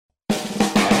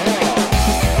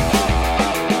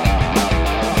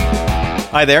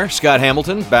Hi there, Scott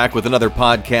Hamilton, back with another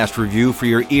podcast review for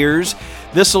your ears.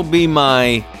 This will be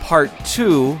my part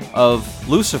 2 of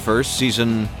Lucifer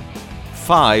Season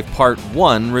 5, Part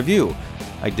 1 review.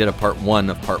 I did a Part 1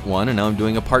 of Part 1, and now I'm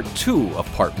doing a Part 2 of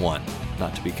Part 1,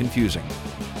 not to be confusing.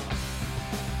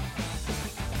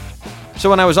 So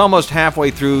when I was almost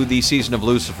halfway through the season of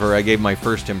Lucifer, I gave my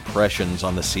first impressions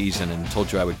on the season and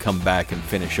told you I would come back and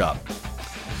finish up.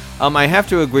 I have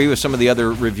to agree with some of the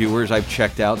other reviewers I've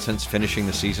checked out since finishing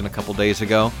the season a couple days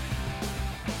ago.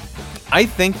 I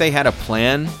think they had a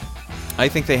plan. I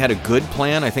think they had a good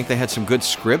plan. I think they had some good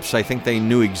scripts. I think they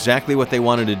knew exactly what they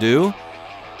wanted to do.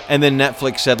 And then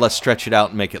Netflix said, let's stretch it out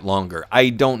and make it longer. I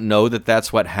don't know that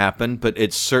that's what happened, but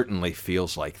it certainly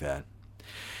feels like that.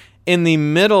 In the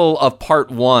middle of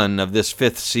part 1 of this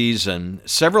 5th season,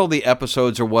 several of the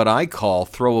episodes are what I call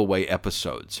throwaway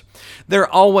episodes. They're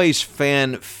always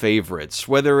fan favorites,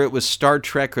 whether it was Star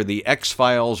Trek or the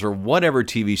X-Files or whatever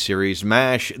TV series,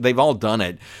 MASH, they've all done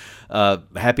it.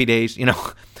 Happy Days,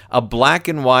 a black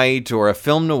and white or a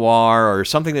film noir or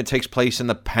something that takes place in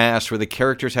the past where the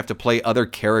characters have to play other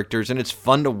characters and it's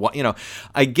fun to watch,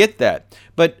 I get that.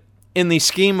 But in the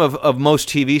scheme of most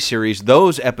TV series,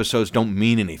 those episodes don't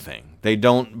mean anything. They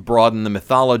don't broaden the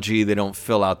mythology. They don't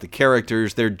fill out the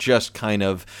characters. They're just kind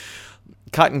of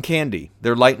cotton candy.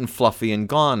 They're light and fluffy and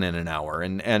gone in an hour.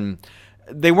 And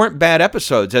they weren't bad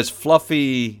episodes. As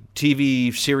fluffy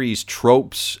TV series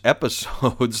tropes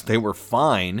episodes, they were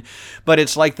fine. But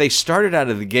it's like they started out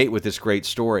of the gate with this great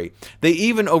story. They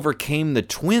even overcame the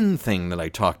twin thing that I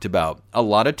talked about. A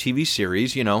lot of TV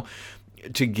series,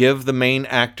 to give the main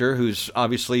actor, who's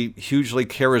obviously hugely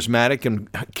charismatic and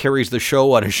carries the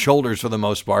show on his shoulders for the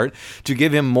most part, to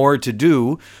give him more to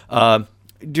do. Do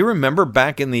you remember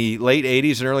back in the late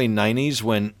 80s and early 90s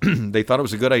when they thought it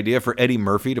was a good idea for Eddie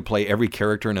Murphy to play every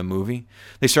character in a movie?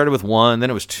 They started with 1,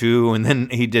 then it was 2, and then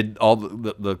he did all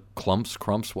the crumps.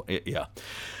 Yeah.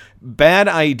 Bad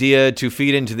idea to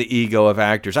feed into the ego of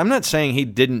actors. I'm not saying he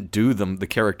didn't do the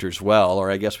characters well,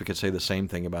 or I guess we could say the same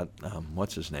thing about,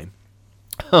 what's his name?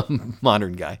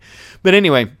 Modern guy. But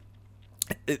anyway,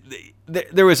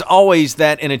 there was always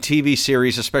that in a TV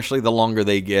series, especially the longer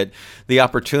they get, the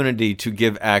opportunity to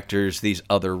give actors these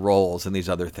other roles and these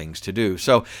other things to do.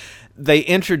 So they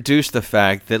introduced the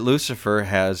fact that Lucifer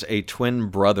has a twin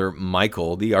brother,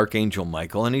 Michael, the Archangel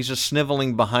Michael, and he's just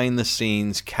sniveling behind the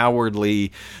scenes,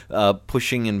 cowardly,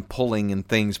 pushing and pulling and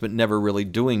things, but never really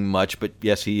doing much. But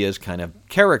yes, he is kind of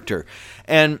character.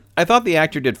 And I thought the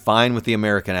actor did fine with the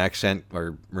American accent,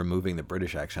 or removing the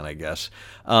British accent, I guess,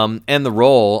 and the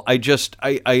role.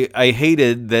 I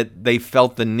hated that they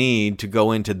felt the need to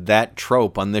go into that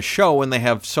trope on this show when they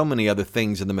have so many other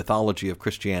things in the mythology of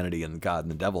Christianity and God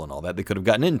and the devil and all that they could have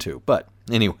gotten into. But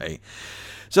anyway,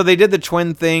 so they did the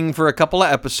twin thing for a couple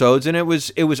of episodes, and it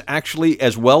was actually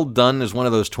as well done as one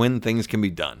of those twin things can be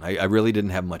done. I really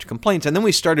didn't have much complaints. And then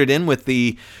we started in with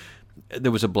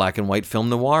there was a black and white film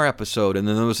noir episode, and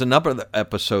then there was another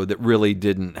episode that really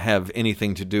didn't have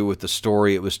anything to do with the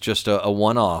story. It was just a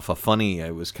one-off,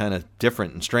 it was kind of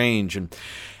different and strange.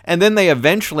 And then they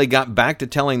eventually got back to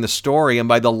telling the story, and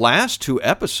by the last 2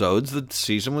 episodes, the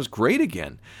season was great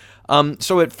again.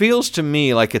 So it feels to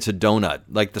me like it's a donut.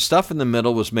 Like the stuff in the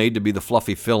middle was made to be the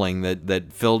fluffy filling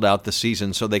that filled out the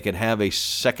season so they could have a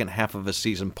second half of a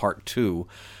season part 2,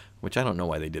 which I don't know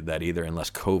why they did that either,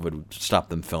 unless COVID stopped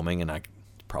them filming, and I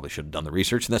probably should have done the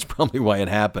research, and that's probably why it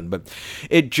happened. But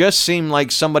it just seemed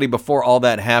like somebody before all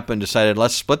that happened decided,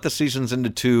 let's split the seasons into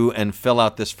 2 and fill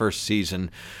out this first season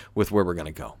with where we're going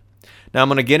to go. Now, I'm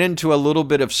going to get into a little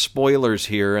bit of spoilers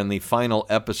here in the final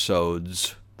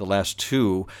episodes, the last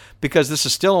 2, because this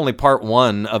is still only part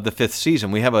 1 of the 5th season.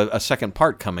 We have a second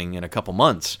part coming in a couple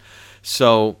months.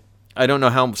 So I don't know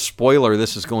how spoiler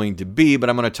this is going to be, but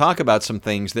I'm going to talk about some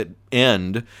things that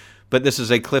end, but this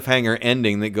is a cliffhanger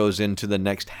ending that goes into the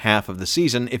next half of the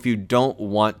season. If you don't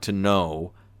want to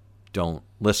know, don't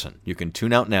listen. You can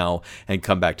tune out now and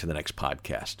come back to the next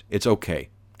podcast. It's okay.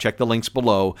 Check the links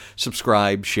below,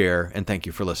 subscribe, share, and thank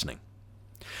you for listening.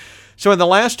 So in the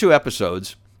last 2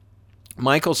 episodes,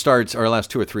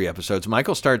 last 2 or 3 episodes,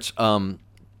 Michael starts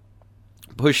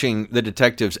pushing the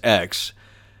detective's ex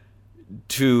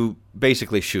to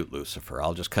basically shoot Lucifer.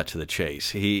 I'll just cut to the chase.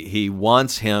 He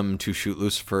wants him to shoot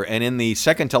Lucifer, and in the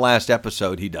second to last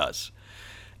episode, he does.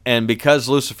 And because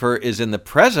Lucifer is in the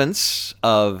presence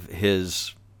of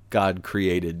his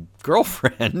God-created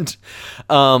girlfriend,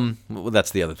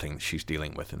 that's the other thing that she's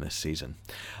dealing with in this season,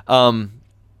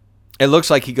 it looks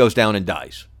like he goes down and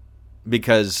dies.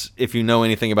 Because if you know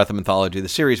anything about the mythology of the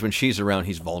series, when she's around,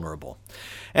 he's vulnerable.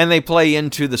 And they play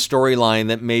into the storyline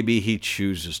that maybe he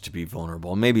chooses to be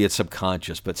vulnerable. Maybe it's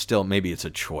subconscious, but still, maybe it's a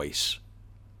choice.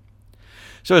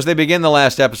 So as they begin the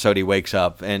last episode, he wakes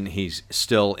up and he's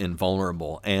still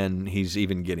invulnerable, and he's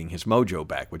even getting his mojo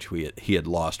back, which he had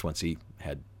lost once he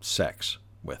had sex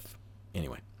with.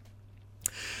 Anyway.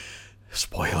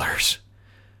 Spoilers.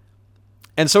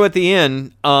 And so at the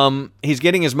end, he's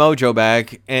getting his mojo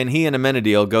back, and he and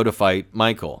Amenadiel go to fight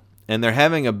Michael. And they're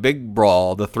having a big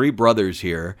brawl, the three brothers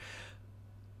here,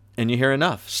 and you hear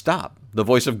enough. Stop. The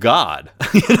voice of God.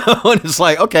 And it's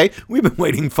like, okay, we've been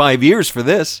waiting 5 years for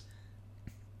this.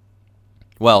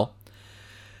 Well,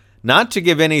 not to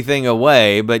give anything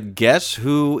away, but guess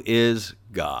who is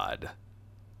God?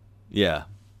 Yeah,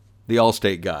 the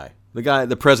Allstate guy.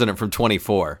 The president from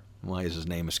 24. Why is his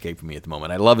name escaping me at the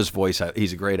moment? I love his voice.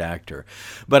 He's a great actor.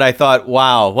 But I thought,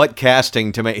 wow, what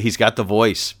casting to make. He's got the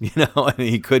voice, and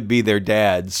he could be their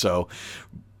dad, so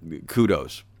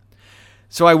kudos.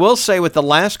 So I will say with the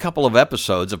last couple of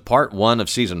episodes of part 1 of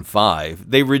season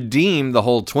 5, they redeemed the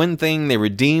whole twin thing. They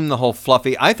redeemed the whole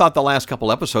fluffy. I thought the last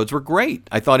couple episodes were great.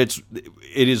 I thought it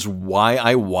is why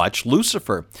I watch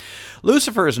Lucifer.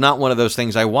 Lucifer is not one of those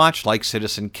things I watch like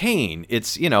Citizen Kane.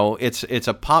 It's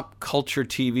a pop culture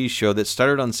TV show that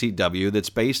started on CW that's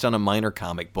based on a minor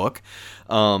comic book.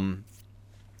 And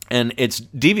it's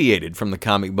deviated from the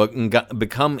comic book and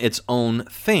become its own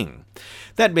thing.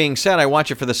 That being said, I watch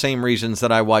it for the same reasons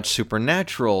that I watch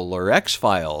Supernatural or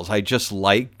X-Files. I just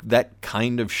like that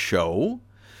kind of show,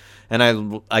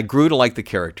 and I grew to like the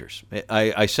characters.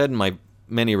 I said in my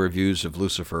many reviews of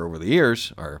Lucifer over the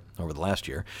years, or over the last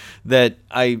year, that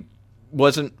I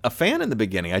wasn't a fan in the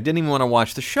beginning. I didn't even want to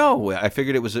watch the show. I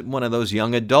figured it was one of those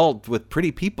young adult with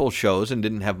pretty people shows and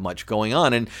didn't have much going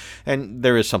on, and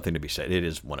there is something to be said. It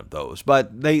is one of those.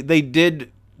 But they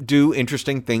did do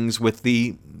interesting things with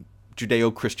the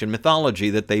Judeo-Christian mythology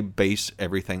that they base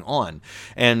everything on,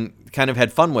 and kind of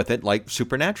had fun with it like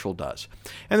Supernatural does.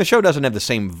 And the show doesn't have the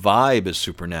same vibe as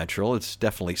Supernatural. It's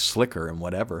definitely slicker and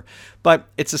whatever, but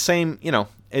it's the same,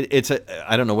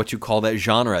 I don't know what you call that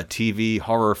genre, TV,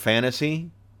 horror,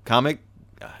 fantasy, comic?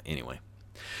 Anyway.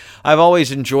 I've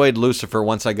always enjoyed Lucifer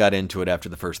once I got into it after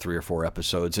the first 3 or 4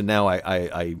 episodes, and now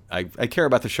I care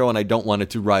about the show, and I don't want it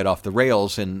to ride off the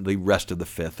rails in the rest of the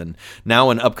 5th. And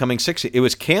now an upcoming 6th, it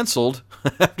was canceled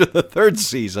after the 3rd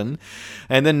season,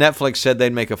 and then Netflix said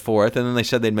they'd make a 4th, and then they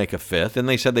said they'd make a 5th, and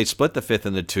they said they'd split the 5th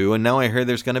into 2, and now I hear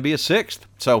there's going to be a 6th.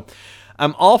 So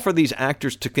I'm all for these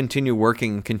actors to continue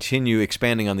working, continue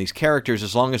expanding on these characters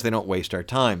as long as they don't waste our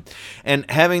time. And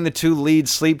having the 2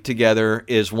 leads sleep together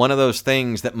is one of those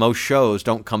things that most shows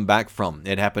don't come back from.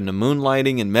 It happened to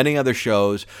Moonlighting and many other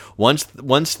shows. Once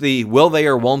the will they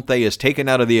or won't they is taken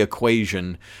out of the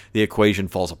equation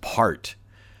falls apart.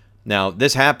 Now,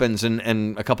 this happens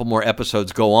and a couple more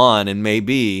episodes go on, and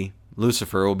maybe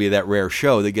Lucifer will be that rare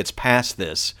show that gets past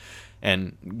this.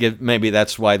 And maybe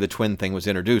that's why the twin thing was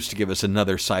introduced, to give us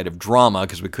another side of drama,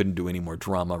 because we couldn't do any more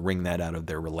drama, wring that out of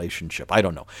their relationship. I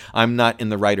don't know. I'm not in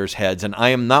the writers' heads, and I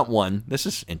am not one, this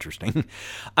is interesting,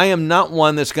 I am not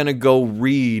one that's going to go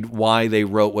read why they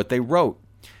wrote what they wrote.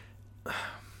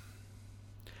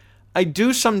 I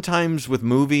do sometimes with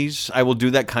movies. I will do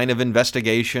that kind of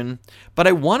investigation, but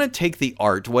I want to take the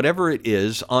art, whatever it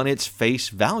is, on its face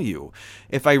value.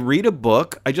 If I read a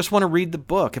book, I just want to read the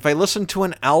book. If I listen to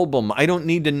an album, I don't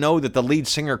need to know that the lead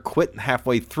singer quit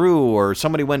halfway through, or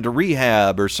somebody went to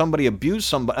rehab, or somebody abused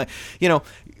somebody.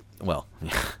 Well,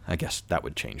 I guess that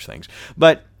would change things.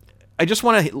 But I just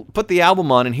want to put the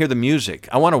album on and hear the music.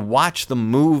 I want to watch the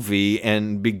movie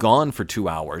and be gone for 2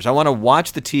 hours. I want to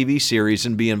watch the TV series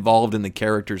and be involved in the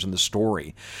characters and the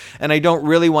story. And I don't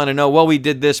really want to know, well, we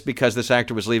did this because this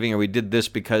actor was leaving, or we did this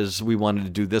because we wanted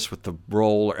to do this with the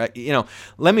role. Or,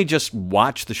 let me just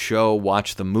watch the show,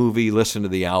 watch the movie, listen to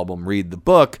the album, read the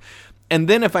book. And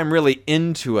then if I'm really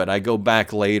into it, I go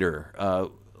back later.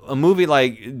 A movie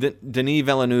like Denis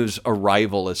Villeneuve's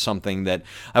Arrival is something that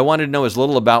I wanted to know as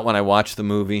little about when I watched the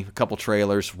movie. A couple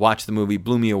trailers, watched the movie,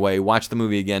 blew me away, watched the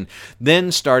movie again,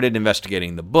 then started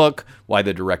investigating the book, why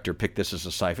the director picked this as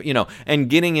a sci-fi, and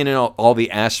getting in all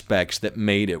the aspects that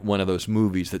made it one of those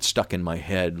movies that stuck in my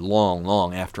head long,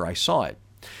 long after I saw it.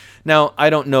 Now, I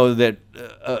don't know that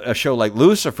a show like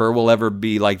Lucifer will ever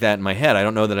be like that in my head. I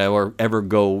don't know that I will ever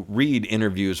go read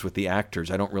interviews with the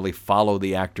actors. I don't really follow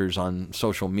the actors on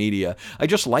social media. I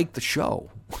just like the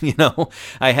show.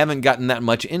 I haven't gotten that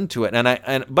much into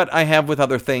it, but I have with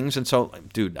other things. And so,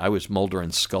 dude, I was Mulder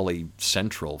and Scully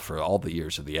central for all the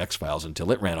years of the X-Files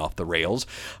until it ran off the rails.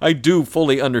 I do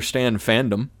fully understand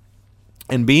fandom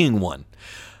and being one.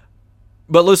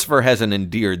 But Lucifer hasn't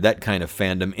endeared that kind of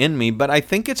fandom in me, but I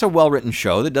think it's a well-written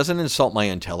show that doesn't insult my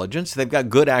intelligence. They've got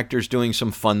good actors doing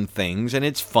some fun things, and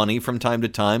it's funny from time to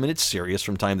time, and it's serious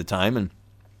from time to time, and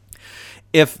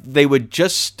if they would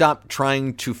just stop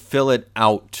trying to fill it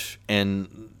out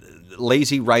and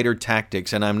lazy writer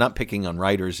tactics, and I'm not picking on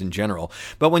writers in general,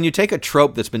 but when you take a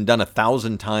trope that's been done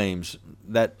 1,000 times,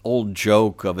 that old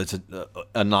joke of it's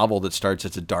a novel that starts,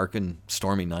 it's a dark and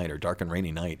stormy night or dark and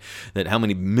rainy night, that how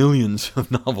many millions of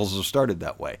novels have started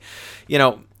that way.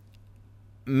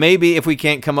 Maybe if we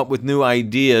can't come up with new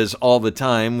ideas all the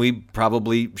time, we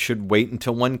probably should wait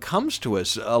until one comes to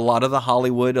us. A lot of the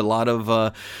Hollywood, a lot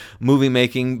of movie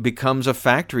making becomes a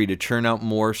factory to churn out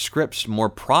more scripts, more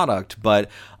product. But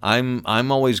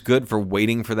I'm always good for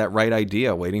waiting for that right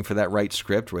idea, waiting for that right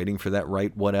script, waiting for that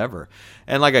right whatever.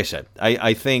 And like I said,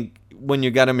 I think when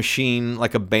you got a machine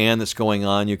like a band that's going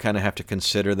on, you kind of have to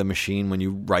consider the machine when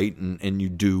you write, and you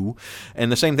do.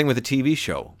 And the same thing with a TV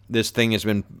show. This thing has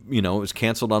been, it was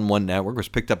canceled on one network, was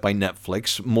picked up by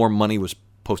Netflix, more money was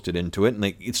posted into it, and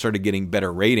it started getting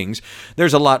better ratings.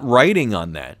 There's a lot riding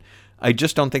on that. I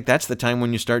just don't think that's the time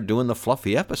when you start doing the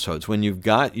fluffy episodes. When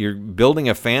you're building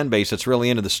a fan base that's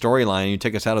really into the storyline, and you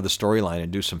take us out of the storyline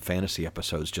and do some fantasy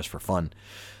episodes just for fun.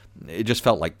 It just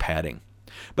felt like padding.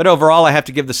 But overall, I have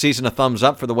to give the season a thumbs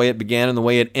up for the way it began and the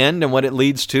way it ended and what it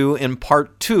leads to in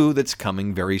part 2 that's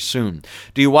coming very soon.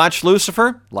 Do you watch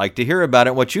Lucifer? Like to hear about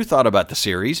it, what you thought about the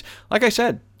series. Like I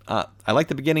said, I like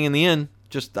the beginning and the end.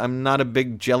 Just I'm not a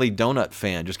big jelly donut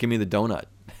fan. Just give me the donut.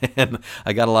 And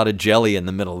I got a lot of jelly in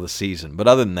the middle of the season. But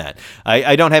other than that,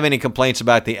 I don't have any complaints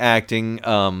about the acting,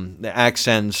 the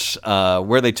accents,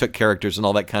 where they took characters and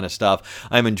all that kind of stuff.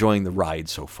 I'm enjoying the ride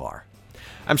so far.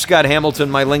 I'm Scott Hamilton.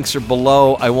 My links are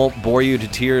below. I won't bore you to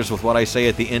tears with what I say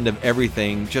at the end of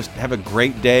everything. Just have a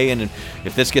great day, and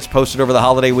if this gets posted over the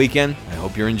holiday weekend, I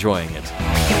hope you're enjoying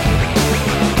it.